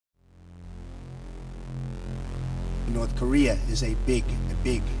North Korea is a big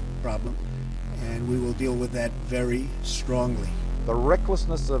problem, and we will deal with that very strongly. The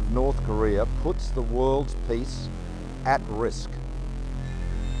recklessness of North Korea puts the world's peace at risk.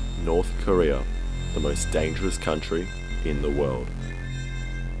 North Korea, the most dangerous country in the world.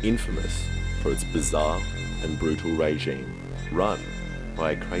 Infamous for its bizarre and brutal regime, run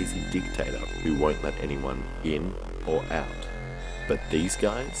by a crazy dictator who won't let anyone in or out. But these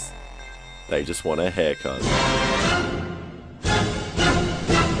guys, they just want a haircut.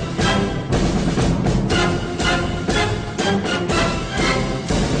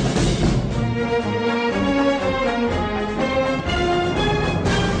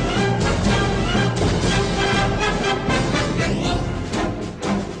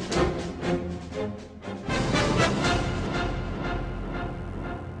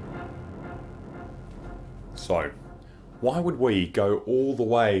 So, why would we go all the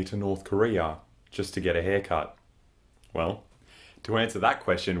way to North Korea just to get a haircut? Well, to answer that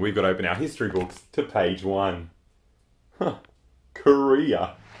question, we've got to open our history books to page 1.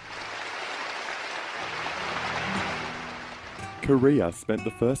 Korea. Korea spent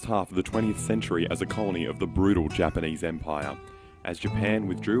the first half of the 20th century as a colony of the brutal Japanese Empire. As Japan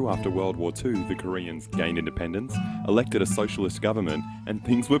withdrew after World War II, the Koreans gained independence, elected a socialist government, and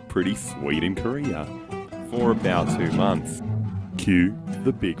things were pretty sweet in Korea. For about 2 months. Cue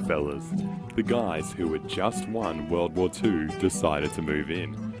the big fellas. The guys who had just won World War II decided to move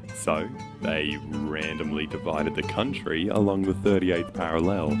in. So, they randomly divided the country along the 38th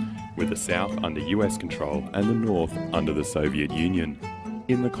parallel, with the south under US control and the north under the Soviet Union.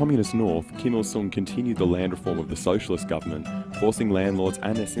 In the communist north, Kim Il-sung continued the land reform of the socialist government, forcing landlords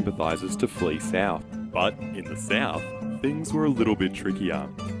and their sympathisers to flee south. But in the south, things were a little bit trickier.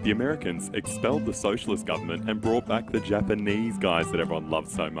 The Americans expelled the socialist government and brought back the Japanese guys that everyone loved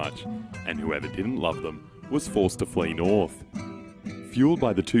so much, and whoever didn't love them was forced to flee north. Fueled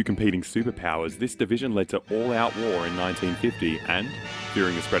by the two competing superpowers, this division led to all-out war in 1950, and,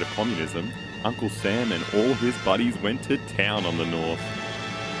 fearing the spread of communism, Uncle Sam and all his buddies went to town on the north.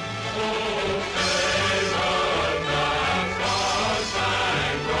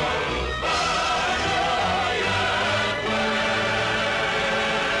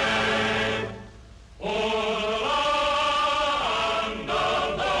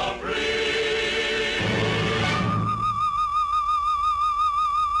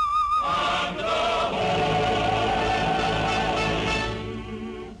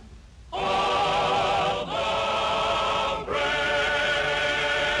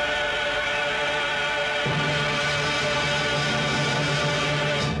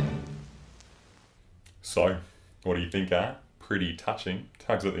 So, what do you think, Pretty touching.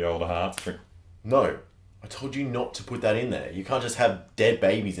 Tugs at the older hearts. No, I told you not to put that in there. You can't just have dead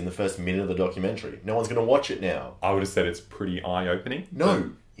babies in the first minute of the documentary. No one's going to watch it now. I would have said it's pretty eye-opening.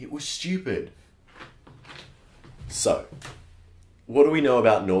 No, it was stupid. So, what do we know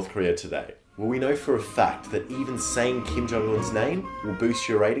about North Korea today? Well, we know for a fact that even saying Kim Jong-un's name will boost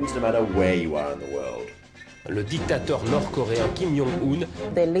your ratings no matter where you are in the world. Le dictateur nord-coréen Kim Jong-un.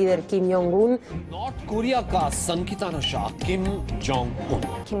 The leader Kim Jong-un. North Korea का संकीर्तन Shah Kim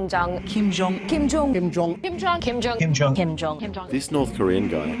Jong-un. Kim Jong. Kim Jong. Kim Jong. Kim Jong. Kim Jong. Kim Jong. Kim Jong. Kim Jong. Kim Jong. This North Korean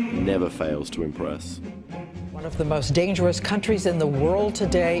guy never fails to impress. One of the most dangerous countries in the world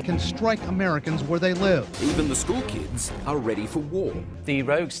today. Can strike Americans where they live. Even the school kids are ready for war. The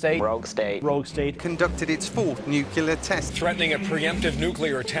rogue state conducted its fourth nuclear test, threatening a preemptive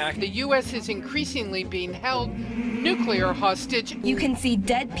nuclear attack. The U.S. is increasingly being held nuclear hostage. You can see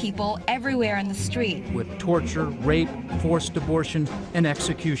dead people everywhere in the street. With torture, rape, forced abortion, and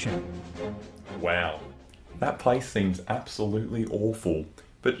execution. Wow, that place seems absolutely awful.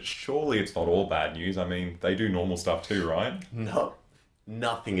 But surely it's not all bad news. I mean, they do normal stuff too, right? No,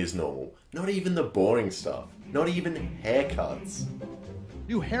 nothing is normal. Not even the boring stuff. Not even haircuts.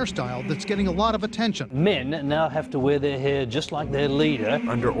 New hairstyle that's getting a lot of attention. Men now have to wear their hair just like their leader.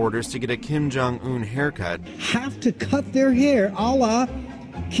 Under orders to get a Kim Jong-un haircut. Have to cut their hair a la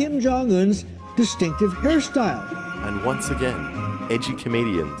Kim Jong-un's distinctive hairstyle. And once again, edgy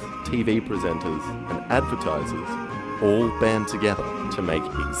comedians, TV presenters, and advertisers all band together to make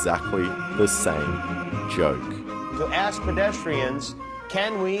exactly the same joke. To ask pedestrians,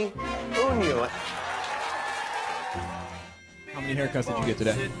 can we own you? How many haircuts did you get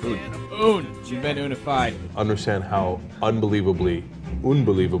today? Un. You've been unified. Understand how unbelievably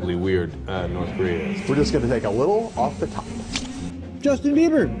weird North Korea is. We're just going to take a little off the top. Justin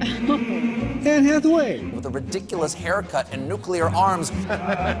Bieber. Anne Hathaway. With a ridiculous haircut and nuclear arms.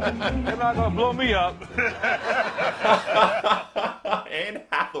 They're not going to blow me up. Anne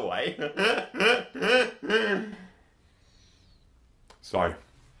Hathaway. So,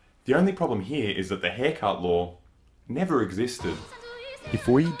 the only problem here is that the haircut law never existed. If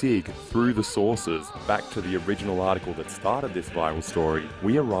we dig through the sources back to the original article that started this viral story,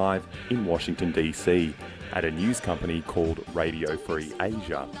 we arrive in Washington DC at a news company called Radio Free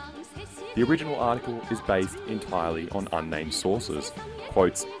Asia. The original article is based entirely on unnamed sources,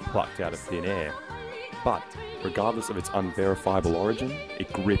 quotes plucked out of thin air. But regardless of its unverifiable origin,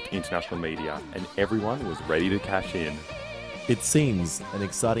 it gripped international media and everyone was ready to cash in. It seems an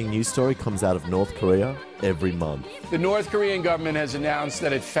exciting news story comes out of North Korea every month. The North Korean government has announced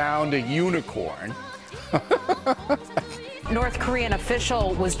that it found a unicorn. North Korean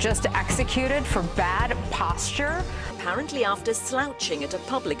official was just executed for bad posture. Apparently after slouching at a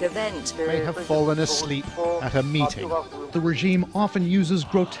public event. May have fallen asleep at a meeting. The regime often uses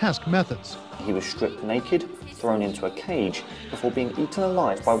grotesque methods. He was stripped naked, thrown into a cage, before being eaten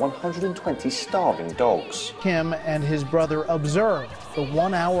alive by 120 starving dogs. Kim and his brother observed the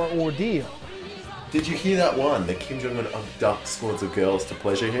 1-hour ordeal. Did you hear that one? That Kim Jong-un abducts squads of girls to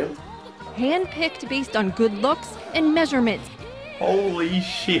pleasure him? Handpicked based on good looks and measurements. Holy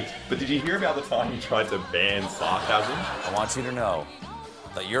shit! But did you hear about the time he tried to ban sarcasm? I want you to know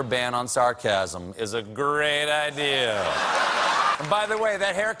that your ban on sarcasm is a great idea. And by the way,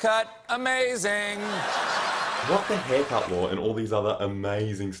 that haircut, amazing. What the haircut law and all these other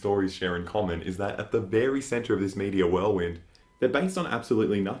amazing stories share in common is that at the very centre of this media whirlwind, they're based on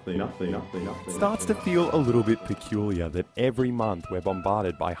absolutely nothing. It starts to feel a little bit peculiar that every month we're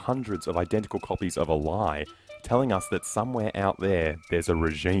bombarded by hundreds of identical copies of a lie, telling us that somewhere out there, there's a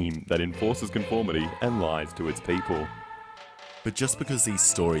regime that enforces conformity and lies to its people. But just because these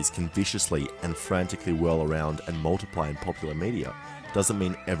stories can viciously and frantically whirl around and multiply in popular media, doesn't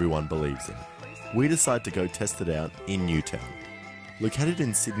mean everyone believes them. We decide to go test it out in Newtown. Located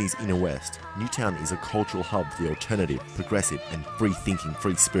in Sydney's inner west, Newtown is a cultural hub for the alternative, progressive and free-thinking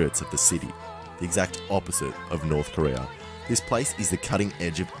free spirits of the city. The exact opposite of North Korea. This place is the cutting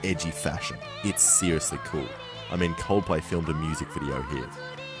edge of edgy fashion. It's seriously cool. I mean, Coldplay filmed a music video here.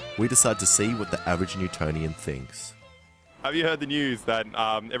 We decide to see what the average Newtonian thinks. Have you heard the news that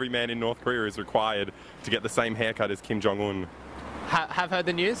every man in North Korea is required to get the same haircut as Kim Jong-un? Have heard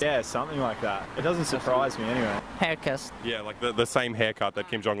the news? Yeah, something like that. It doesn't surprise me anyway. Haircuts. Yeah, like the same haircut that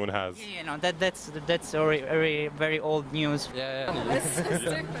Kim Jong-un has. You know, that's very old news. Yeah. That's so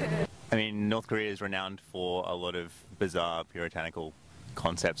stupid. I mean, North Korea is renowned for a lot of bizarre puritanical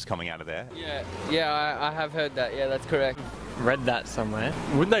concepts coming out of there. Yeah, I have heard that. Yeah, that's correct. Read that somewhere.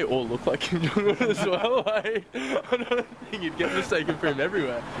 Wouldn't they all look like Kim Jong-un as well? I don't think you'd get mistaken for him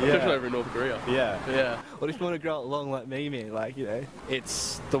everywhere, especially over in North Korea. Yeah. What if you want to grow up long like me, like, you know?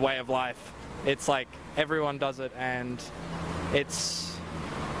 It's the way of life. It's like everyone does it, and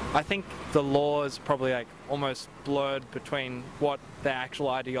I think the law is probably like almost blurred between what their actual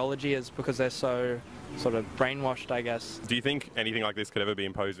ideology is because they're so sort of brainwashed, I guess. Do you think anything like this could ever be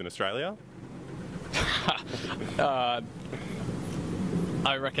imposed in Australia?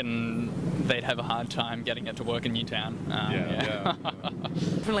 I reckon they'd have a hard time getting it to work in Newtown.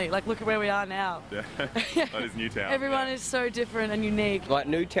 Definitely, like, look at where we are now. Yeah, that is Newtown. Everyone is so different and unique. Like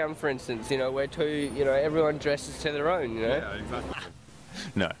Newtown, for instance, you know, everyone dresses to their own, you know? Yeah, exactly.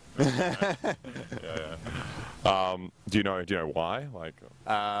 No. Do you know why? Like,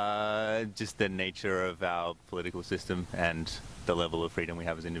 just the nature of our political system and the level of freedom we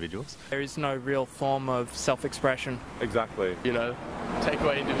have as individuals. There is no real form of self-expression. Exactly. You know, take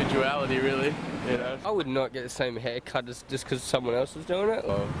away individuality, really. You know, I would not get the same haircut just because someone else is doing it.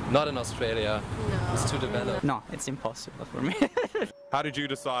 Not in Australia. No. It's too developed. No, it's impossible for me. How did you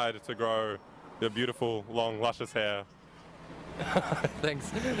decide to grow your beautiful, long, luscious hair? Thanks.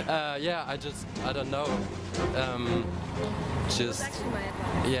 I don't know. That's actually my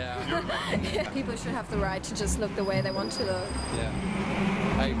advice. People should have the right to just look the way they want to look. Yeah,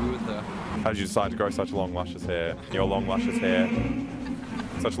 I agree with her. How did you decide to grow such long, luscious hair? Your long, luscious hair.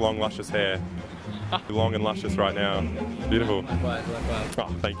 Such long, luscious hair. You're long and luscious right now. Beautiful. Likewise. Oh,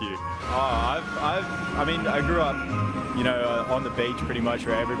 thank you. I mean, I grew up, you know, on the beach pretty much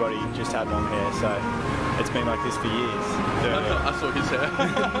where everybody just had long hair, so it's been like this for years. I saw his hair.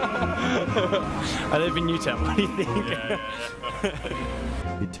 I live in Newtown, what do you think? Yeah.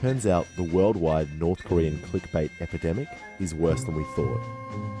 It turns out the worldwide North Korean clickbait epidemic is worse than we thought.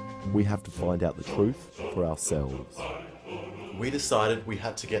 We have to find out the truth for ourselves. We decided we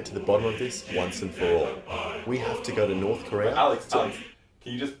had to get to the bottom of this once and for all. We have to go to North Korea. Alex, can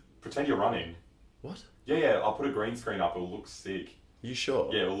you just pretend you're running? What? Yeah, I'll put a green screen up, it'll look sick. You sure?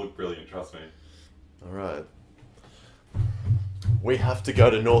 Yeah, it'll look brilliant, trust me. Alright. We have to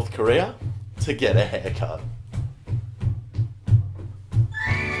go to North Korea to get a haircut.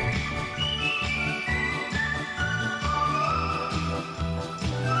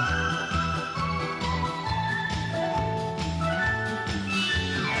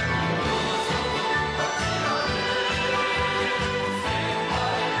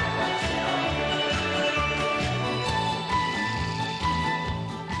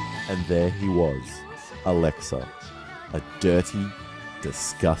 there he was, Alexa, a dirty,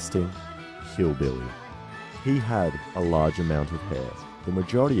 disgusting hillbilly. He had a large amount of hair, the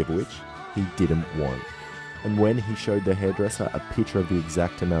majority of which he didn't want. And when he showed the hairdresser a picture of the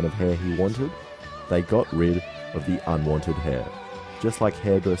exact amount of hair he wanted, they got rid of the unwanted hair, just like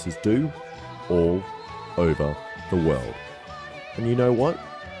hairdressers do all over the world. And you know what?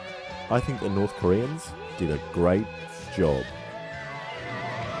 I think the North Koreans did a great job.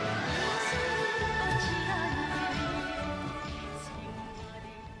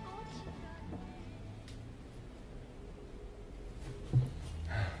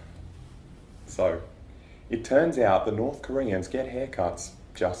 So, it turns out the North Koreans get haircuts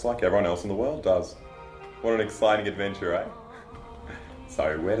just like everyone else in the world does. What an exciting adventure, eh?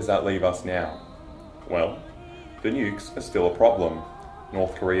 So, where does that leave us now? Well, the nukes are still a problem.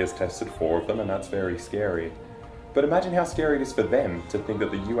 North Korea's tested 4 of them, and that's very scary. But imagine how scary it is for them to think that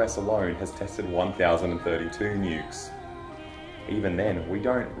the US alone has tested 1,032 nukes. Even then, we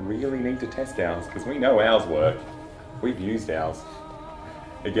don't really need to test ours, because we know ours work. We've used ours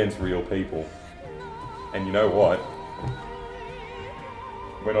against real people. And you know what?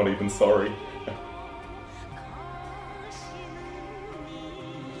 We're not even sorry.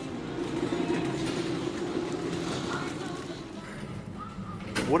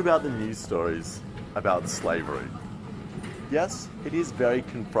 What about the news stories about slavery? Yes, it is very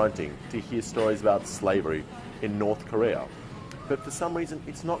confronting to hear stories about slavery in North Korea. But for some reason,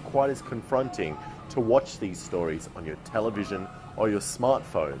 it's not quite as confronting to watch these stories on your television or your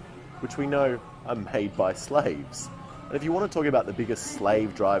smartphone, which we know are made by slaves. And if you want to talk about the biggest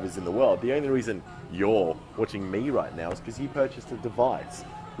slave drivers in the world, the only reason you're watching me right now is because you purchased a device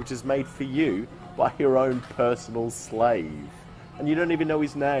which is made for you by your own personal slave. And you don't even know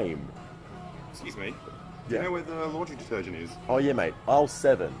his name. Excuse me? Do you know where the laundry detergent is? Oh yeah, mate. Aisle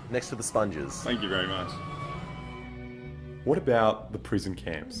 7, next to the sponges. Thank you very much. What about the prison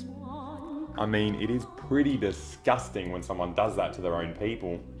camps? I mean, it is pretty disgusting when someone does that to their own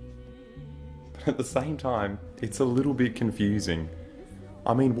people. But at the same time, it's a little bit confusing.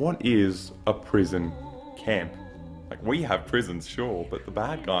 I mean, what is a prison camp? Like, we have prisons, sure, but the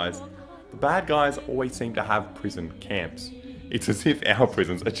bad guys always seem to have prison camps. It's as if our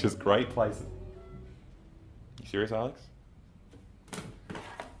prisons are just great places. You serious, Alex?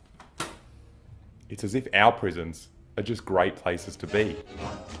 It's as if our prisons are just great places to be.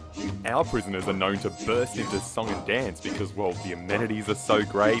 Our prisoners are known to burst into song and dance because, well, the amenities are so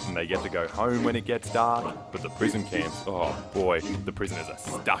great and they get to go home when it gets dark. But the prison camps, oh boy, the prisoners are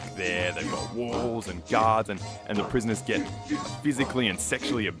stuck there. They've got walls and guards and the prisoners get physically and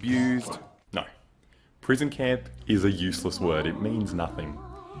sexually abused. No. Prison camp is a useless word. It means nothing.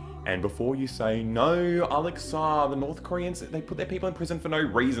 And before you say, no, Alexa, the North Koreans, they put their people in prison for no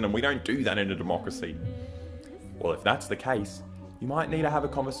reason and we don't do that in a democracy. Well, if that's the case, you might need to have a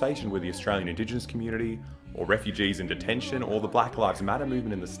conversation with the Australian Indigenous community, or refugees in detention, or the Black Lives Matter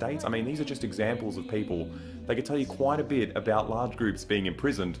movement in the States. I mean, these are just examples of people that could tell you quite a bit about large groups being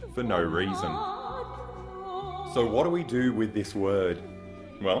imprisoned for no reason. So what do we do with this word?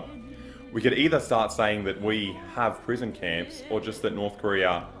 Well, we could either start saying that we have prison camps, or just that North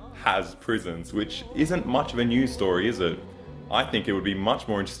Korea has prisons, which isn't much of a news story, is it? I think it would be much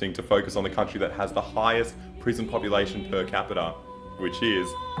more interesting to focus on the country that has the highest prison population per capita, which is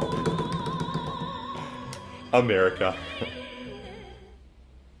America.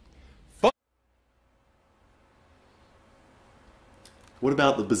 What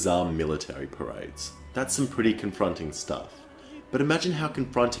about the bizarre military parades? That's some pretty confronting stuff. But imagine how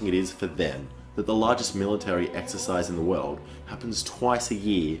confronting it is for them that the largest military exercise in the world happens twice a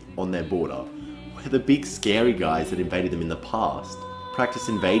year on their border, where the big scary guys that invaded them in the past practice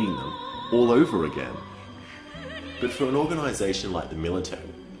invading them all over again. But for an organisation like the military,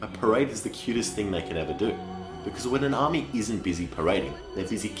 a parade is the cutest thing they can ever do. Because when an army isn't busy parading, they're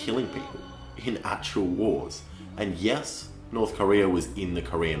busy killing people in actual wars. And yes, North Korea was in the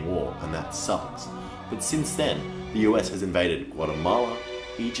Korean War, and that sucks. But since then, the US has invaded Guatemala,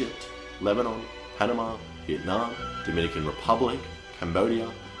 Egypt, Lebanon, Panama, Vietnam, Dominican Republic,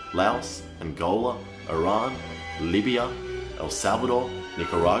 Cambodia, Laos, Angola, Iran, Libya, El Salvador,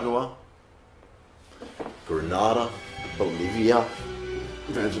 Nicaragua, Grenada, Bolivia,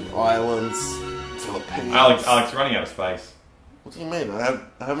 Virgin Islands, Philippines. Alex, you're running out of space. What do you mean? I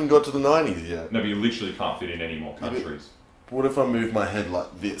haven't got to the 90s yet. No, but you literally can't fit in any more countries. What if I move my head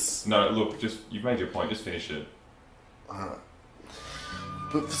like this? No, look, you've made your point, just finish it. Alright.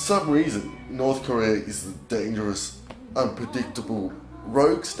 But for some reason, North Korea is a dangerous, unpredictable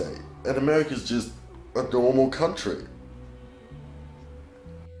rogue state, and America's just a normal country.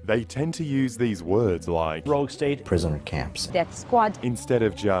 they tend to use these words like rogue state, prisoner camps, Death squad, instead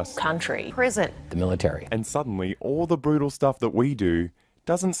of just country, prison, the military. And suddenly all the brutal stuff that we do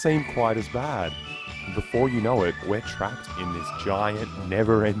doesn't seem quite as bad. Before you know it, we're trapped in this giant,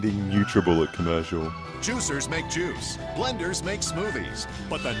 never-ending NutriBullet commercial. Juicers make juice, blenders make smoothies,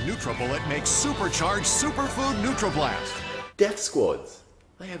 but the NutriBullet makes supercharged superfood NutriBlast. Death squads.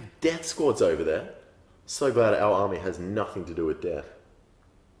 They have death squads over there. So glad our army has nothing to do with death.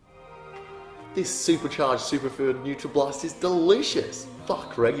 This supercharged superfood NutriBlast is delicious.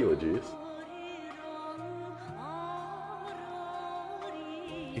 Fuck regular juice.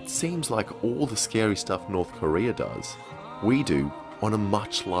 It seems like all the scary stuff North Korea does, we do on a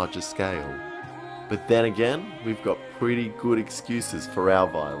much larger scale. But then again, we've got pretty good excuses for our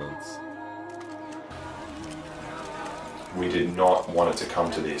violence. We did not want it to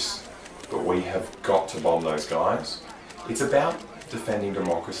come to this, but we have got to bomb those guys. It's about defending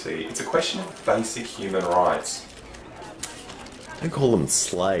democracy. It's a question of basic human rights. Don't call them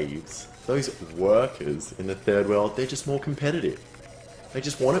slaves. Those workers in the third world, they're just more competitive. They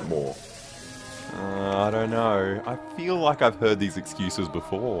just want it more. I don't know. I feel like I've heard these excuses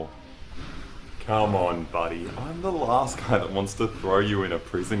before. Come on, buddy. I'm the last guy that wants to throw you in a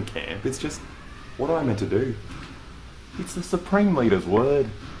prison camp. It's just, what am I meant to do? It's the Supreme Leader's word.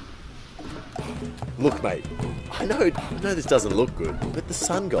 Look, mate, I know this doesn't look good, but the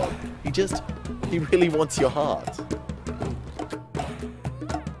Sun God, he really wants your heart.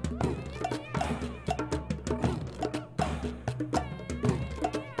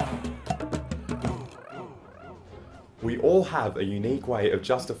 We all have a unique way of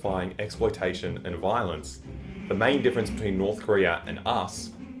justifying exploitation and violence. The main difference between North Korea and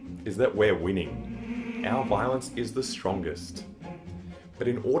us is that we're winning. Our violence is the strongest. But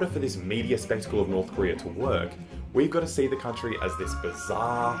in order for this media spectacle of North Korea to work, we've got to see the country as this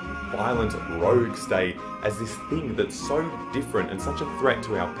bizarre, violent, rogue state, as this thing that's so different and such a threat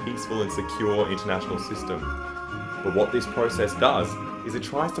to our peaceful and secure international system. But what this process does is it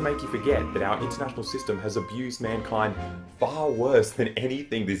tries to make you forget that our international system has abused mankind far worse than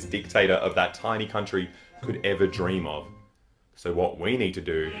anything this dictator of that tiny country could ever dream of. So what we need to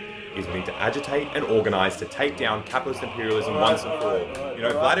do is we need to agitate and organise to take down capitalist imperialism once and for all. You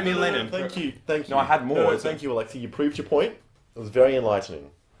know, Vladimir Lenin... Thank you. No, I had more. No, thank you, Alexei. You proved your point. It was very enlightening.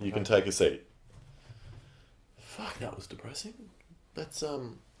 You can take a seat. Fuck, that was depressing.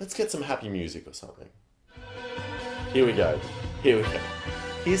 Let's get some happy music or something. Here we go.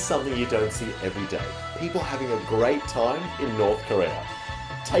 Here's something you don't see every day. People having a great time in North Korea.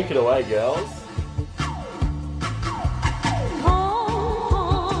 Take it away, girls.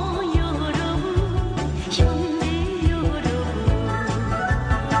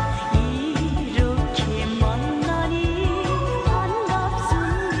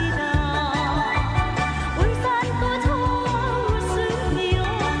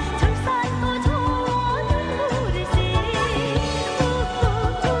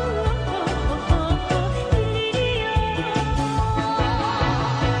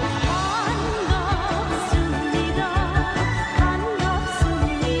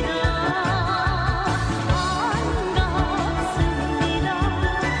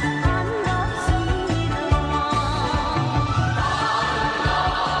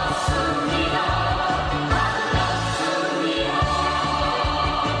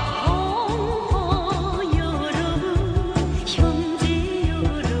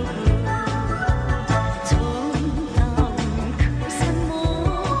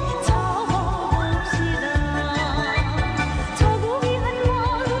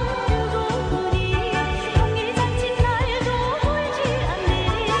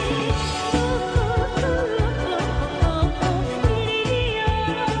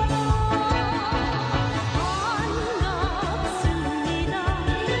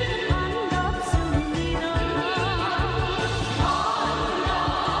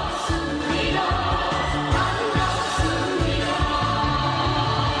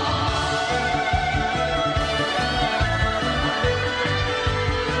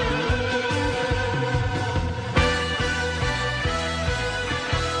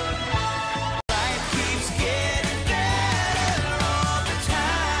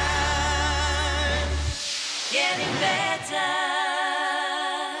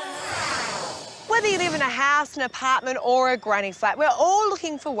 Whether you live in a house, an apartment or a granny flat, we're all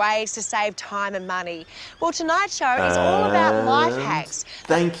looking for ways to save time and money. Well, tonight's show is all about life hacks.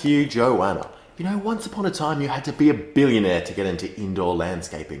 Thank you, Joanna. You know, once upon a time you had to be a billionaire to get into indoor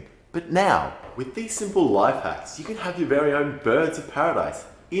landscaping. But now, with these simple life hacks, you can have your very own birds of paradise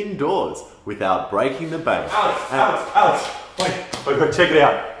indoors without breaking the bank. Alex! Wait, check it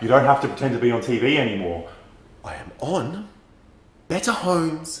out. You don't have to pretend to be on TV anymore. I am on better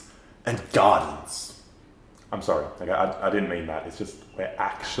homes and gardens. I'm sorry, okay, I didn't mean that. It's just we're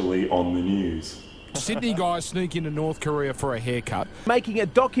actually on the news. Sydney guys sneak into North Korea for a haircut. Making a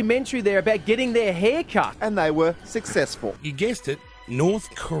documentary there about getting their hair cut. And they were successful. You guessed it, North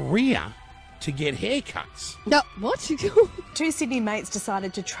Korea to get haircuts. No, what? Two Sydney mates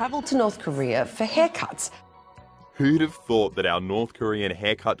decided to travel to North Korea for haircuts. Who'd have thought that our North Korean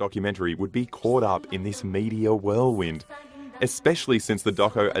haircut documentary would be caught up in this media whirlwind? Especially since the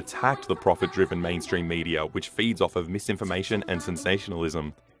doco attacked the profit-driven mainstream media, which feeds off of misinformation and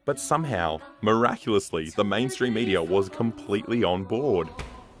sensationalism. But somehow, miraculously, the mainstream media was completely on board.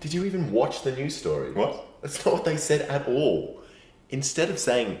 Did you even watch the news story? What? That's not what they said at all. Instead of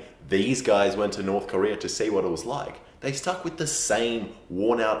saying, these guys went to North Korea to see what it was like, they stuck with the same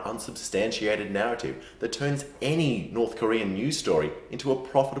worn-out, unsubstantiated narrative that turns any North Korean news story into a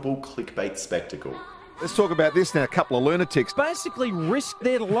profitable clickbait spectacle. Let's talk about this now. A couple of lunatics basically risk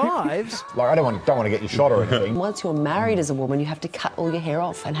their lives. Like, I don't want to get you shot or anything. Once you're married as a woman, you have to cut all your hair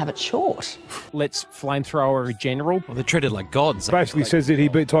off and have it short. Let's flamethrower general. Well, they're treated like gods. Basically says that he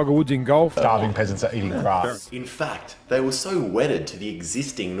beat Tiger Woods in golf. Starving peasants are eating grass. In fact, they were so wedded to the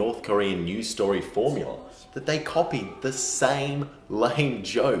existing North Korean news story formula that they copied the same lame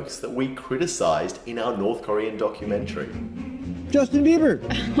jokes that we criticised in our North Korean documentary. Justin Bieber.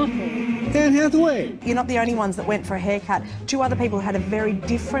 Anne Hathaway. You're not the only ones that went for a haircut. Two other people had a very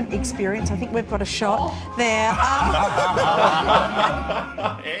different experience. I think we've got a shot there.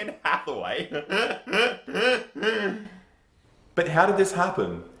 Anne Hathaway? But how did this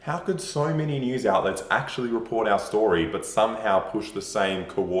happen? How could so many news outlets actually report our story but somehow push the same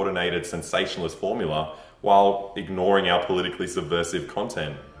coordinated sensationalist formula while ignoring our politically subversive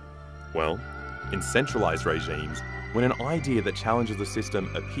content? Well, in centralised regimes, when an idea that challenges the system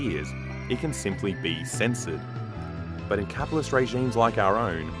appears, it can simply be censored. But in capitalist regimes like our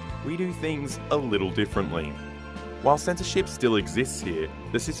own, we do things a little differently. While censorship still exists here,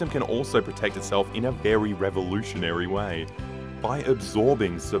 the system can also protect itself in a very revolutionary way, by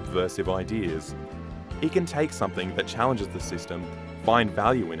absorbing subversive ideas. It can take something that challenges the system, find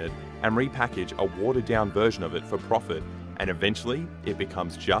value in it, and repackage a watered-down version of it for profit, and eventually it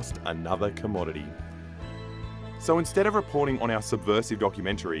becomes just another commodity. So instead of reporting on our subversive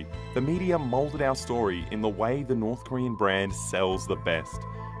documentary, the media moulded our story in the way the North Korean brand sells the best,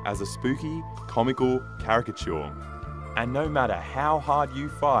 as a spooky, comical caricature. And no matter how hard you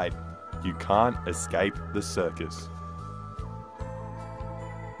fight, you can't escape the circus.